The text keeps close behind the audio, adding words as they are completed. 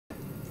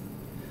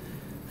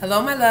Hello,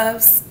 my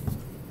loves.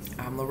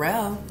 I'm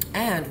Laurel,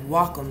 and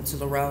welcome to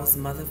Laurel's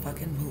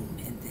motherfucking moon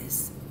in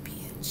this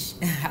bitch.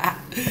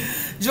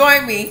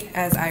 Join me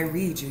as I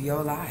read you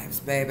your lives,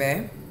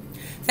 baby.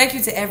 Thank you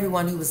to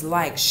everyone who has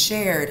liked,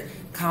 shared,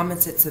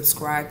 commented,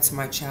 subscribed to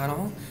my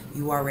channel.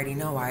 You already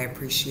know I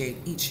appreciate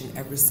each and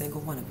every single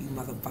one of you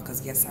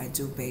motherfuckers. Yes, I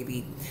do,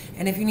 baby.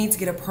 And if you need to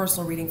get a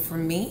personal reading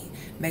from me,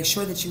 make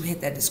sure that you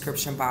hit that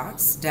description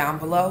box down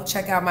below.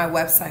 Check out my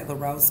website,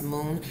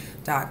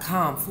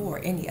 laurelsmoon.com,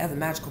 for any other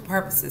magical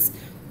purposes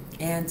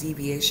and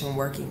deviation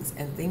workings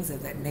and things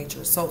of that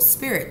nature. So,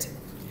 Spirit,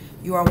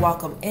 you are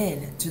welcome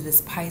in to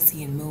this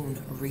Piscean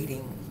moon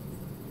reading.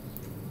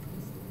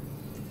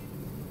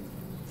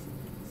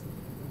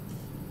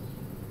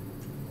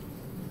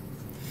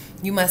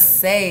 You must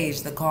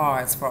sage the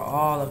cards for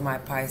all of my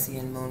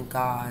Piscean moon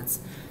gods.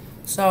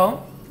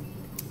 So,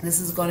 this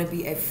is going to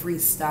be a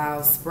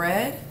freestyle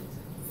spread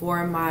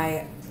for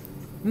my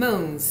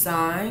moon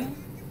sign.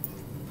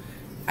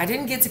 I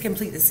didn't get to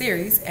complete the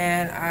series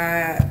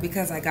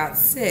because I got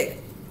sick.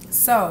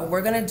 So,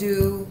 we're going to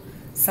do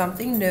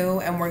something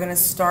new, and we're going to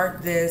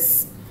start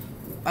this.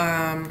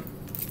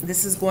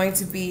 This is going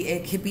to be,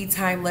 it could be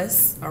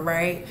timeless, all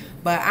right?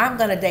 But I'm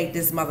going to date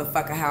this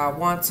motherfucker how I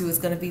want to. It's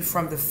going to be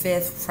from the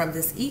 5th, from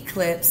this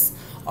eclipse,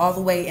 all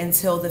the way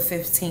until the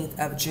 15th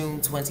of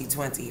June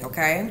 2020,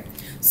 okay?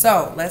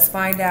 So let's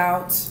find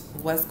out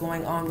what's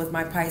going on with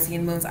my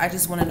Piscean moons. I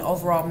just want an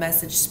overall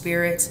message,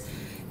 Spirit.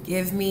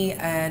 Give me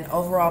an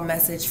overall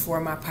message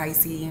for my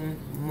Piscean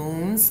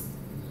moons.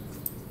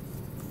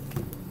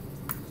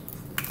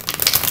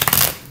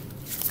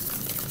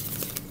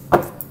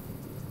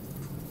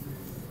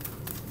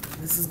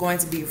 This is going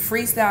to be a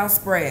freestyle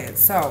spread.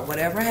 So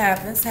whatever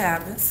happens,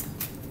 happens.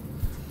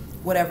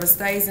 Whatever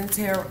stays in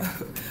tarot.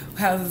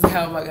 How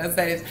am I going to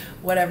say this?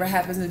 Whatever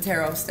happens in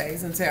tarot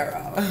stays in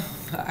tarot.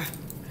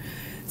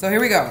 So here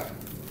we go.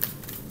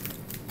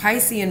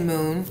 Piscean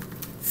moon,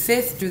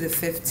 5th through the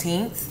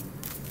 15th.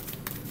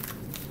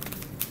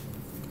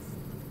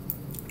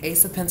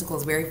 Ace of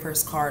Pentacles, very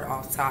first card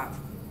off top.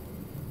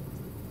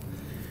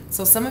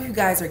 So some of you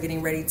guys are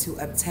getting ready to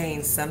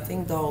obtain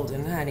something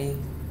golden, honey.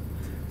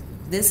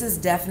 This is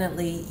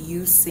definitely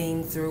you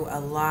seeing through a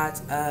lot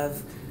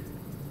of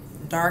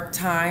dark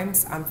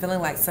times. I'm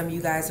feeling like some of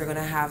you guys are going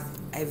to have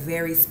a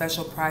very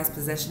special prized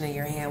possession in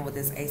your hand with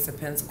this Ace of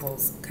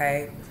Pentacles,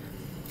 okay?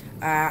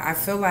 I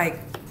feel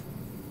like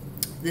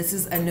this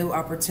is a new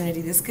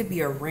opportunity. This could be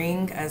a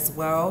ring as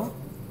well,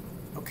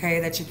 okay,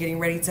 that you're getting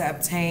ready to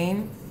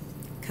obtain.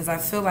 Because I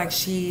feel like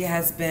she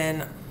has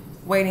been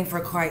waiting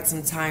for quite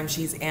some time.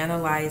 She's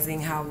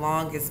analyzing how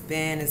long it's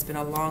been. It's been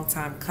a long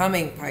time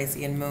coming,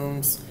 Piscean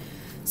moons.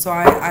 So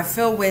I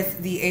feel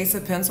with the Ace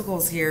of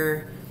Pentacles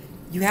here,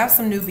 you have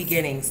some new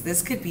beginnings.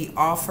 This could be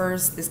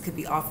offers. This could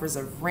be offers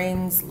of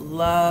rings,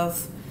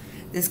 love.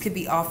 This could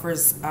be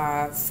offers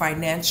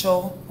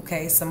financial,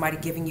 okay? Somebody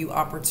giving you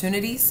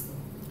opportunities.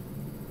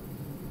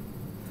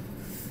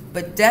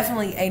 But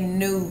definitely a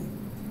new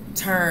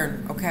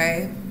turn,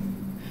 okay?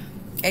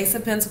 Ace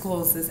of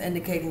Pentacles is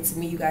indicating to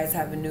me you guys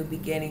have a new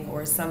beginning,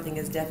 or something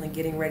is definitely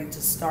getting ready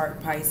to start,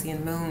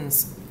 Piscean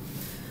moons.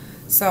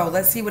 So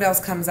let's see what else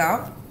comes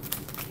out.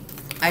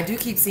 I do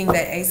keep seeing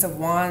that Ace of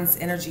Wands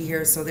energy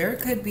here, so there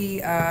could be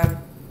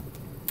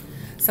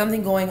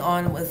something going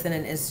on within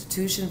an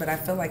institution, but I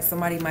feel like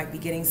somebody might be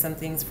getting some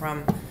things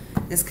from,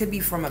 this could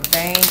be from a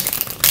bank.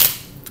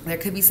 There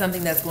could be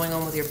something that's going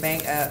on with your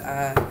bank,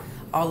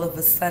 all of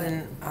a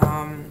sudden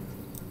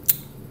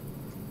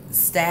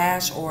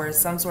stash or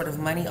some sort of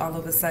money all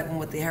of a sudden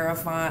with the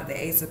Hierophant, the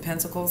Ace of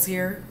Pentacles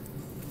here.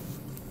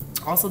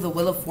 Also the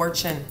Wheel of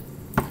Fortune.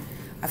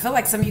 I feel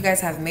like some of you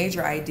guys have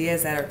major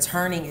ideas that are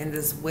turning in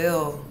this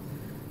wheel,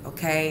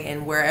 okay?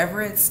 And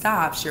wherever it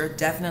stops, you're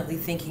definitely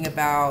thinking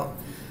about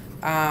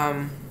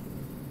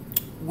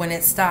when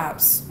it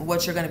stops,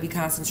 what you're going to be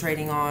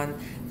concentrating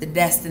on, the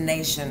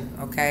destination,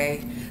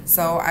 okay?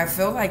 So I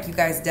feel like you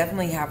guys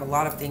definitely have a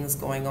lot of things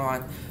going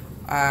on.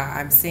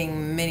 I'm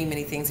seeing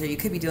many things here. You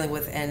could be dealing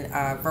with an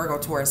Virgo,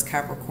 Taurus,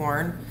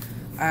 Capricorn.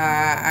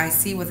 I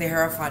see with the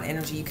Hierophant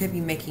energy, you could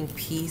be making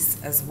peace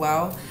as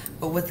well.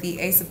 But with the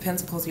Ace of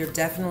Pentacles, you're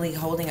definitely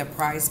holding a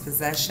prized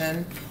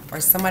possession,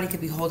 or somebody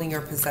could be holding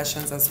your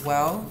possessions as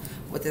well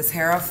with this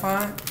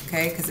Hierophant,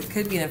 okay? Because it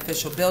could be an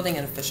official building,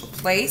 an official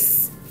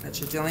place that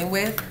you're dealing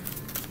with.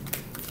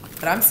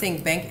 But I'm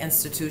seeing bank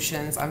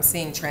institutions. I'm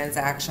seeing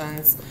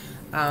transactions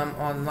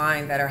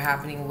online that are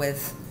happening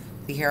with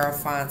the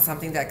Hierophant,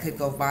 something that could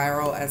go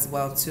viral as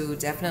well too.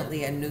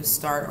 Definitely a new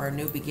start or a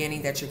new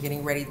beginning that you're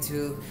getting ready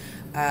to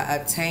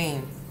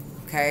obtain,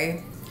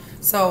 okay?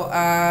 So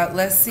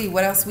let's see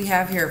what else we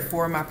have here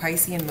for my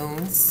Piscean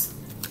moons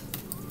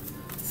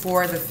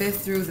for the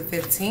 5th through the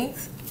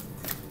 15th.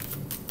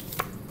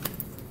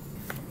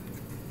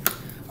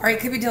 All right,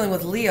 could be dealing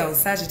with Leo,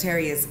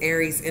 Sagittarius,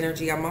 Aries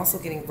energy. I'm also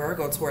getting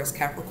Virgo, Taurus,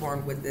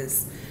 Capricorn with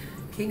this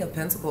King of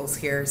Pentacles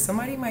here.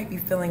 Somebody might be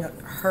feeling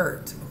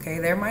hurt, okay?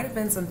 There might have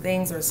been some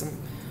things or some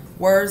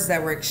words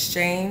that were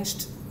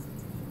exchanged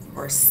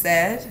or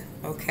said,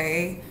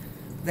 okay?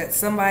 that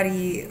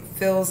somebody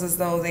feels as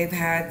though they've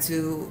had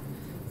to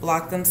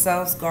block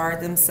themselves,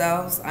 guard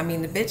themselves. I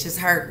mean, the bitch is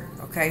hurt,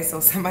 okay? So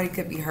somebody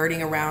could be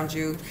hurting around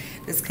you.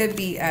 This could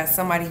be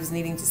somebody who's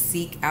needing to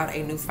seek out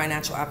a new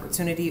financial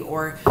opportunity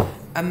or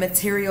a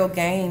material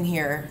gain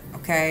here,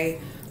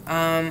 okay?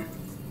 I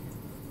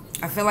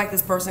feel like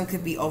this person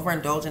could be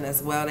overindulgent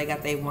as well. They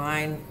got their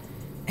wine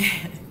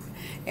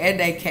and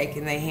their cake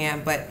in their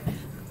hand, but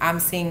I'm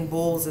seeing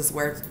bulls as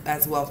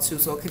well too.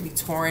 So it could be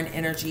Tauran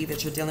energy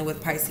that you're dealing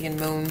with, Piscean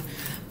moon.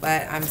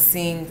 But I'm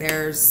seeing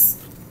there's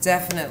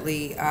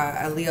definitely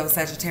a Leo,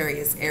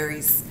 Sagittarius,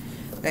 Aries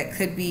that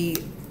could be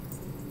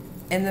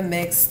in the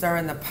mix,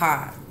 stirring the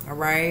pot. All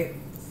right.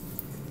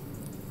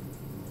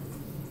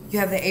 You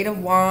have the Eight of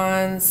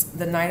Wands,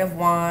 the Knight of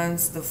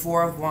Wands, the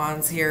Four of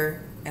Wands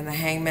here, and the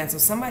Hangman. So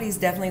somebody's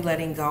definitely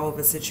letting go of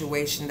a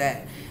situation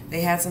that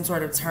they had some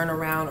sort of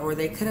turnaround, or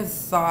they could have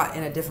thought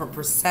in a different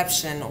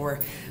perception, or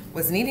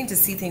was needing to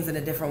see things in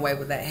a different way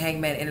with that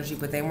Hangman energy,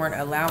 but they weren't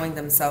allowing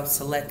themselves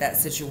to let that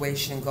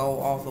situation go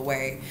all the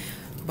way.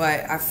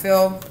 But I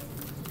feel,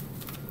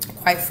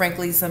 quite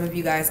frankly, some of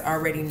you guys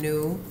already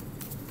knew,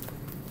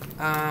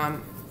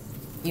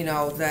 you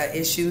know, the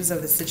issues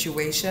of the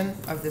situation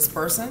of this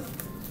person.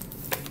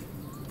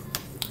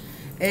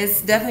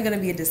 It's definitely going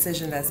to be a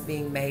decision that's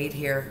being made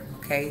here,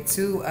 okay?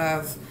 Two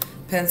of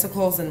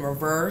Pentacles in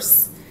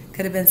reverse.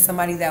 Could have been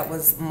somebody that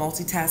was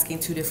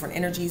multitasking, two different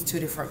energies, two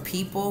different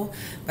people.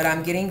 But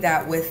I'm getting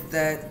that with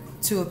the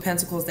Two of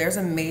Pentacles, there's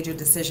a major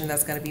decision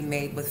that's going to be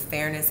made with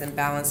fairness and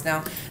balance.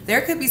 Now, there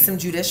could be some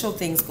judicial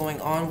things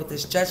going on with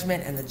this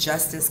Judgment and the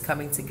Justice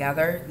coming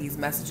together. These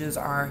messages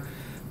are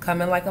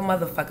coming like a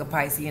motherfucker,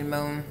 Piscean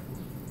moon.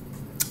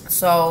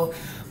 So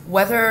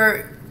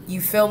whether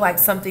you feel like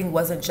something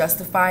wasn't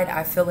justified,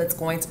 I feel it's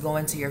going to go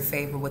into your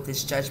favor with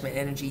this Judgment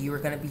energy. You are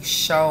going to be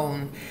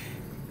shown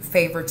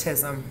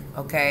favoritism,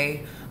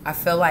 okay? I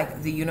feel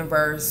like the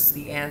universe,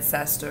 the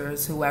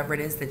ancestors, whoever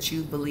it is that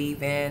you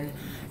believe in,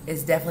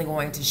 is definitely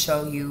going to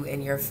show you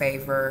in your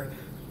favor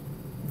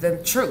the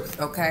truth,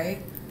 okay?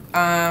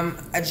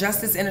 A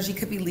Justice energy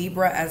could be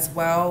Libra as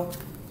well.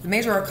 The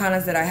major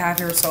arcanas that I have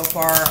here so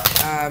far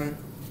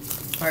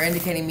are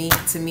indicating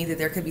to me that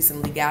there could be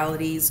some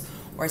legalities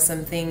or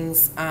some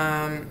things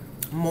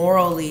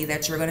morally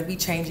that you're going to be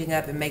changing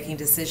up and making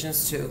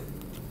decisions to.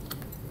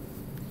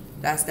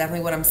 That's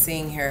definitely what I'm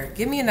seeing here.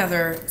 Give me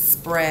another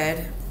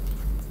spread.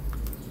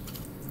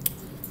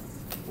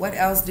 What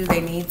else do they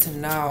need to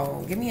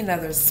know? Give me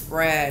another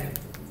spread,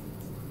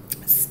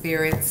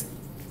 Spirit.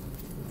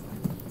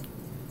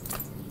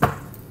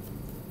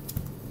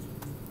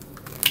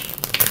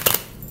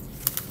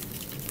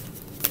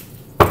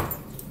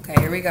 Okay,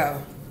 here we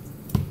go.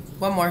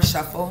 One more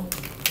shuffle.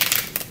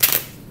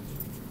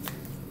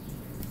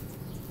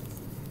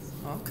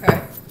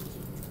 Okay.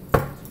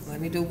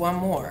 Let me do one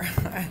more.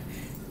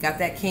 Got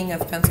that King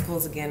of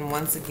Pentacles again,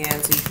 once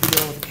again. So you can be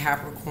dealing with a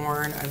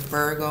Capricorn, a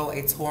Virgo,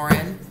 a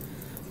Tauran.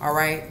 All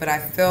right. But I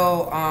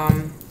feel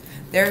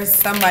there's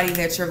somebody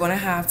that you're going to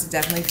have to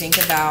definitely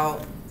think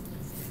about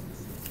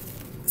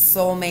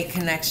soulmate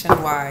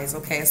connection-wise.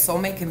 Okay. A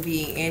soulmate can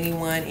be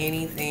anyone,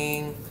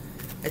 anything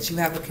that you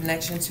have a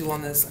connection to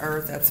on this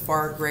earth that's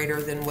far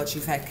greater than what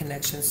you've had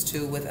connections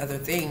to with other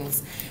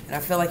things. And I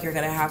feel like you're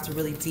going to have to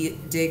really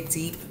dig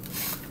deep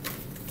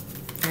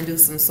and do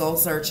some soul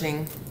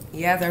searching.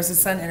 Yeah, there's a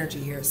sun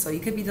energy here. So you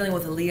could be dealing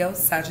with a Leo,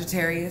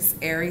 Sagittarius,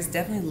 Aries,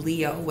 definitely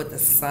Leo with the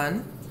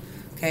sun.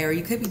 Okay, or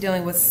you could be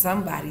dealing with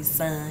somebody's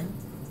sun.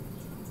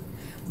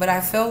 But I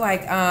feel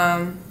like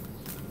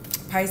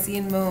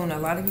Piscean moon, a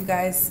lot of you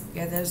guys,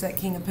 yeah, there's that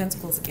King of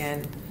Pentacles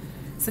again.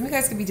 Some of you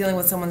guys could be dealing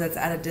with someone that's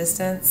at a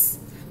distance,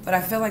 but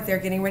I feel like they're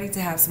getting ready to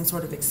have some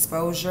sort of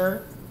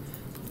exposure.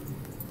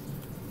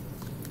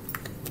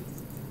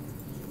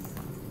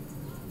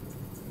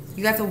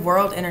 You got the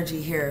World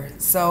energy here.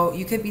 So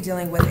you could be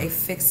dealing with a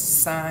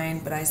fixed sign,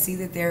 but I see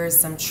that there is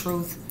some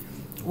truth.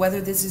 Whether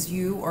this is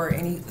you or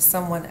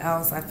someone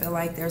else, I feel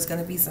like there's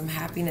going to be some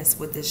happiness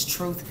with this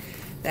truth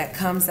that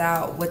comes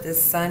out with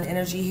this sun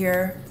energy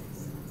here.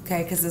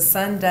 Okay, because the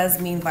sun does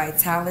mean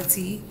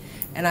vitality.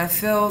 And I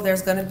feel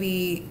there's going to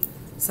be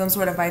some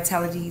sort of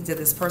vitality that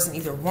this person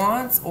either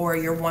wants or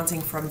you're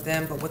wanting from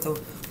them. But with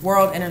the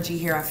World energy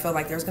here, I feel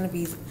like there's going to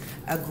be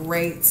a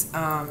great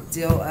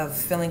deal of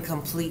feeling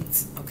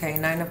complete. Okay,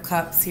 Nine of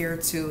Cups here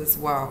too as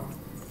well.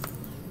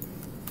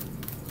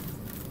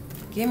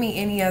 Give me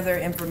any other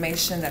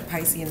information that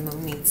Piscean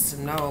moon needs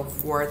to know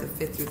for the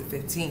 5th through the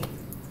 15th.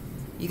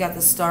 You got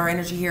the Star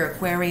energy here,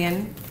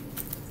 Aquarian.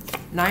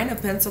 Nine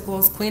of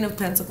Pentacles, Queen of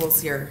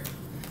Pentacles here.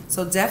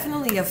 So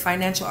definitely a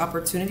financial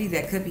opportunity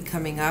that could be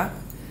coming up.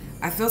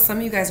 I feel some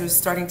of you guys are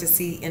starting to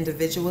see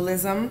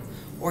individualism,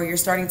 or you're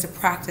starting to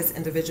practice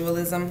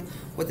individualism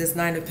with this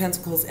Nine of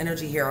Pentacles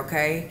energy here,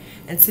 okay?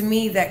 And to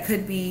me, that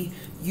could be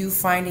you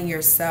finding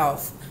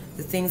yourself,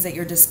 the things that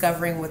you're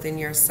discovering within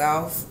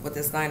yourself with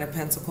this Nine of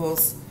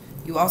Pentacles.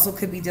 You also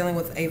could be dealing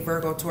with a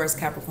Virgo, Taurus,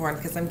 Capricorn,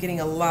 because I'm getting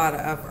a lot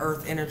of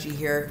Earth energy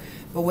here.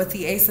 But with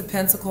the Ace of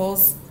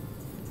Pentacles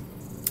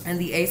and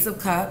the Ace of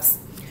Cups,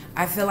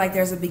 I feel like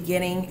there's a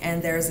beginning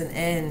and there's an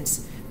end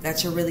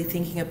that you're really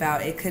thinking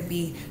about. It could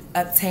be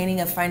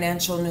obtaining a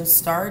financial new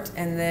start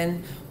and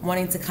then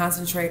wanting to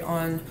concentrate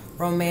on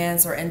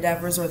romance or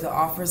endeavors or the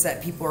offers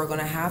that people are going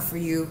to have for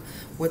you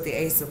with the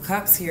Ace of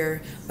Cups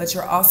here. But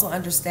you're also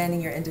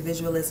understanding your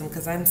individualism,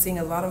 because I'm seeing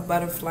a lot of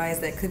butterflies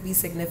that could be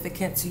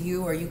significant to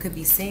you, or you could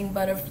be seeing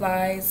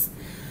butterflies.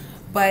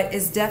 But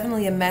it's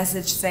definitely a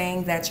message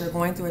saying that you're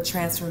going through a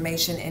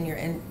transformation in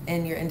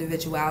your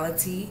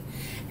individuality,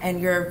 and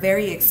you're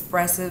very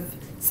expressive.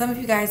 Some of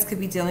you guys could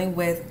be dealing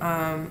with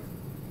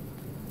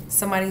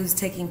somebody who's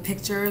taking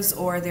pictures,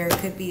 or there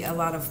could be a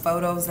lot of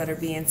photos that are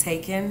being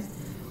taken,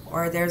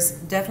 or there's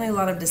definitely a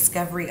lot of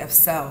discovery of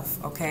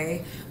self,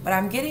 okay? But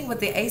I'm getting with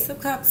the Ace of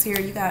Cups here,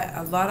 you got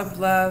a lot of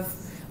love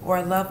or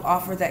a love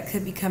offer that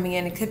could be coming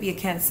in. It could be a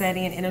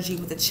Cancerian energy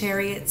with the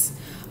Chariots.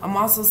 I'm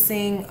also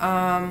seeing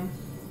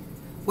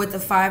with the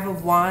Five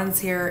of Wands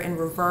here in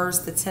reverse,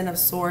 the Ten of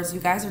Swords, you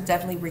guys are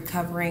definitely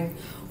recovering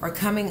or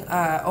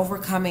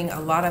overcoming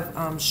a lot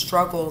of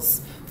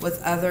struggles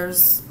with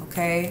others,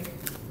 okay?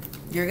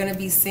 You're going to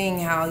be seeing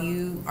how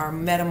you are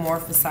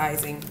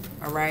metamorphosizing,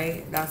 all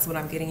right? That's what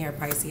I'm getting here,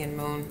 Piscean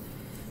Moon.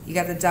 You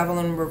got the Devil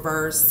in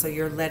reverse, so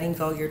you're letting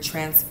go, you're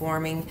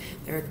transforming.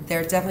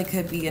 There definitely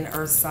could be an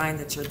earth sign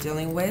that you're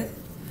dealing with.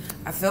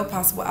 I feel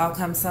possible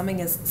outcome. Someone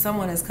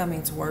is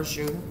coming towards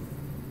you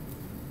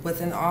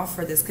with an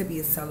offer. This could be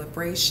a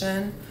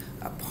celebration,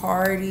 a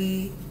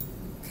party,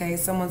 okay,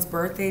 someone's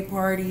birthday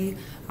party.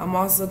 I'm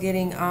also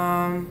getting,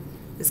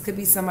 this could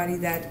be somebody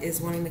that is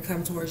wanting to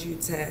come towards you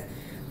to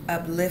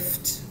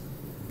uplift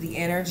the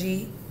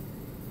energy.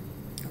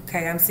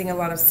 Okay, I'm seeing a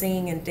lot of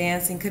singing and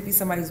dancing. Could be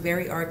somebody who's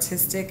very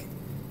artistic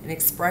in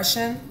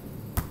expression.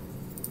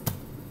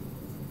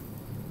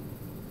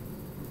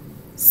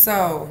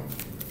 So,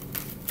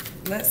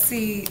 let's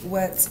see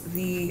what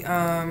the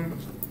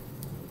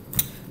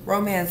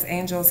romance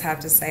angels have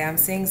to say. I'm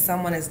seeing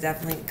someone is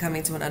definitely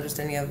coming to an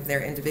understanding of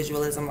their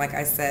individualism, like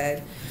I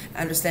said,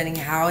 understanding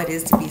how it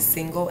is to be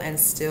single and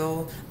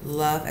still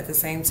love at the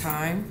same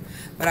time.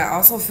 But I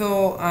also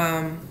feel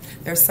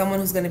there's someone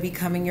who's going to be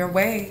coming your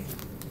way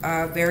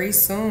very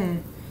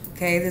soon.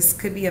 Okay, this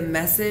could be a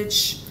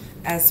message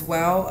as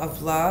well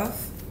of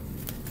love,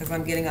 because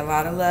I'm getting a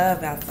lot of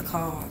love out the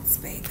cards,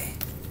 baby.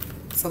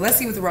 So let's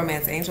see what the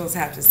romance angels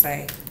have to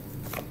say.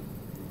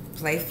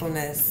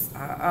 Playfulness,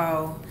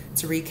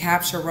 to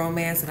recapture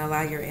romance and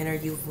allow your inner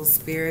youthful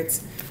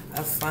spirits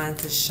of fun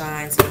to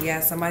shine. So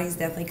yeah, somebody's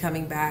definitely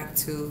coming back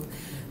to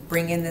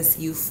bring in this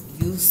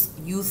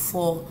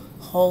youthful,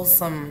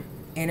 wholesome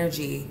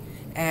energy.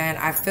 And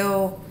I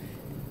feel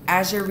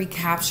as you're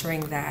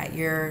recapturing that,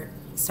 you're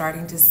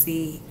starting to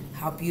see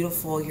how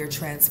beautiful you're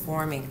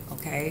transforming,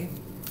 okay?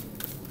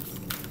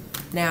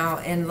 Now,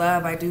 in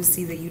love, I do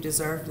see that you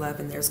deserve love,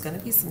 and there's going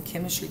to be some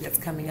chemistry that's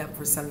coming up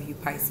for some of you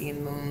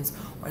Piscean moons,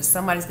 or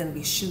somebody's going to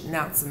be shooting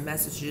out some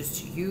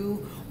messages to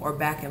you or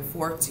back and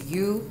forth to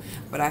you.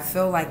 But I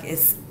feel like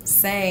it's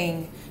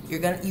saying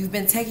you've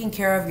been taking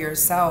care of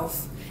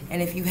yourself,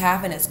 and if you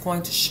haven't, it's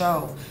going to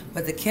show.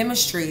 But the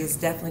chemistry is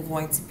definitely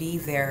going to be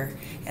there,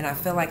 and I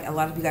feel like a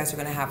lot of you guys are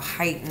going to have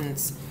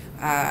heightened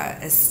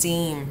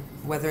esteem,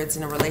 whether it's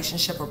in a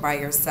relationship or by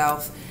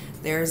yourself.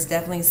 There's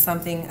definitely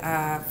something,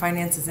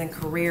 finances and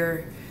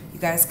career. You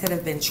guys could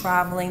have been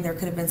traveling. There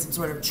could have been some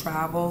sort of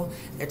travel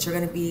that's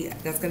going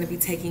to be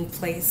taking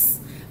place.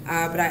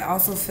 But I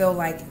also feel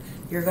like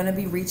you're going to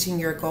be reaching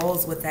your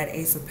goals with that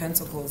Ace of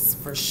Pentacles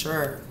for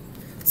sure.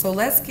 So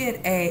let's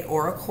get a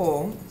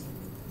oracle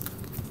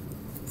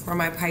for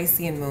my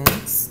Piscean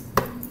moons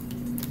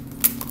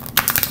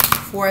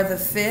for the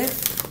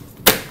 5th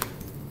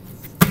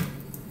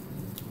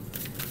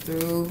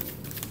through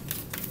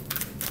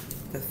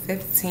the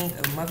 15th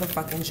of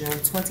motherfucking June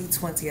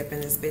 2020 up in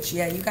this bitch.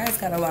 Yeah, you guys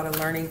got a lot of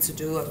learning to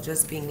do of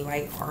just being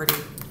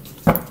lighthearted.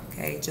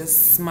 Okay,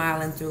 just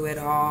smiling through it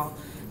all,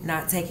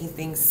 not taking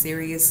things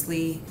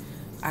seriously.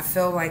 I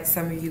feel like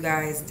some of you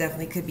guys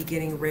definitely could be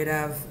getting rid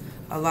of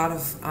a lot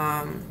of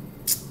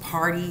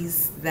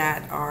parties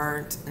that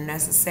aren't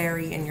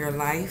necessary in your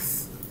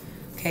life.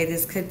 Okay,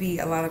 this could be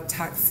a lot of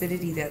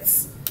toxicity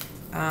that's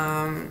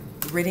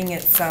ridding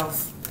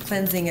itself,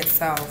 cleansing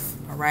itself,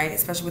 all right?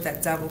 Especially with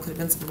that Devil, could have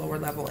been some lower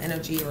level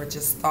energy or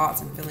just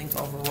thoughts and feelings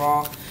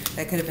overall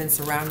that could have been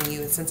surrounding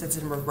you. And since it's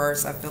in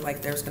reverse, I feel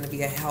like there's going to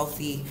be a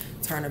healthy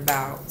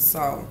turnabout.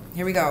 So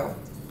here we go.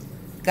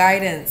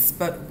 Guidance,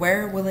 but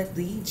where will it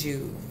lead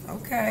you?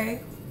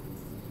 Okay.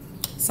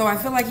 So I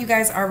feel like you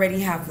guys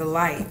already have the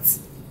light,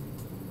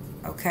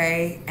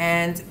 okay?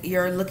 And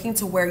you're looking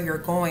to where you're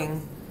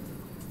going.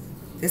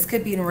 This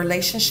could be in a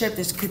relationship.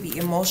 This could be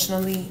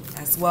emotionally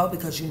as well,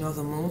 because you know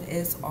the moon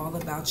is all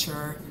about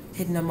your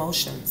hidden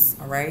emotions,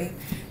 all right?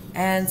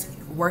 And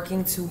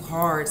working too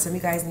hard. Some of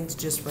you guys need to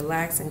just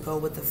relax and go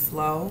with the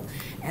flow.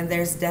 And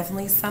there's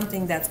definitely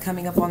something that's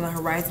coming up on the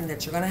horizon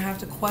that you're going to have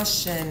to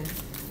question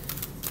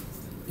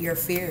your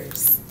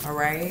fears, all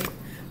right?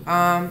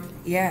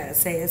 Yeah,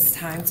 say it's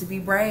time to be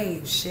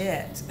brave.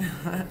 Shit.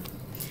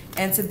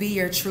 And to be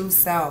your true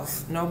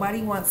self.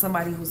 Nobody wants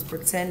somebody who's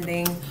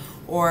pretending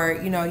or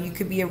you know, you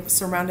could be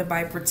surrounded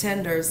by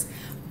pretenders,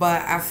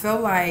 but I feel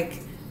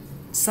like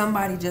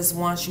somebody just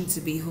wants you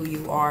to be who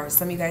you are.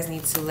 Some of you guys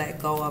need to let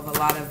go of a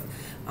lot of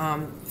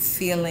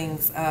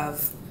feelings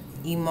of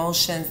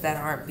emotions that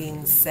aren't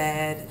being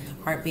said,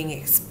 aren't being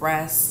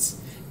expressed,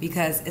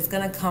 because it's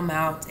going to come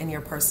out in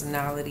your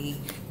personality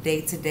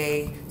day to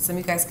day. Some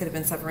of you guys could have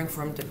been suffering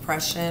from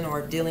depression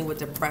or dealing with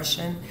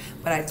depression,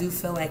 but I do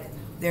feel like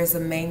there's a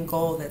main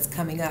goal that's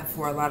coming up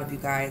for a lot of you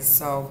guys.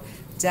 So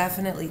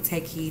definitely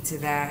take heed to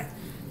that.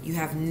 You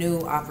have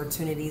new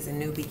opportunities and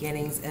new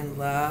beginnings in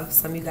love.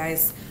 Some of you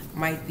guys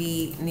might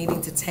be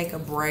needing to take a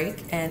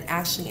break and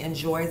actually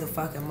enjoy the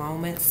fucking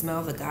moment,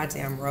 smell the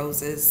goddamn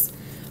roses,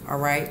 all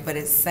right? But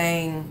it's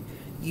saying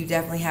you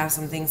definitely have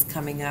some things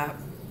coming up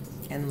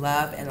in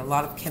love and a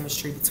lot of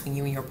chemistry between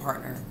you and your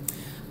partner.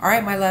 All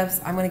right, my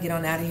loves, I'm going to get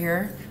on out of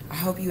here. I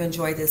hope you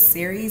enjoyed this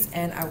series,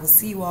 and I will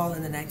see you all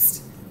in the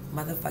next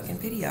motherfucking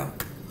video.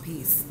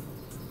 Peace.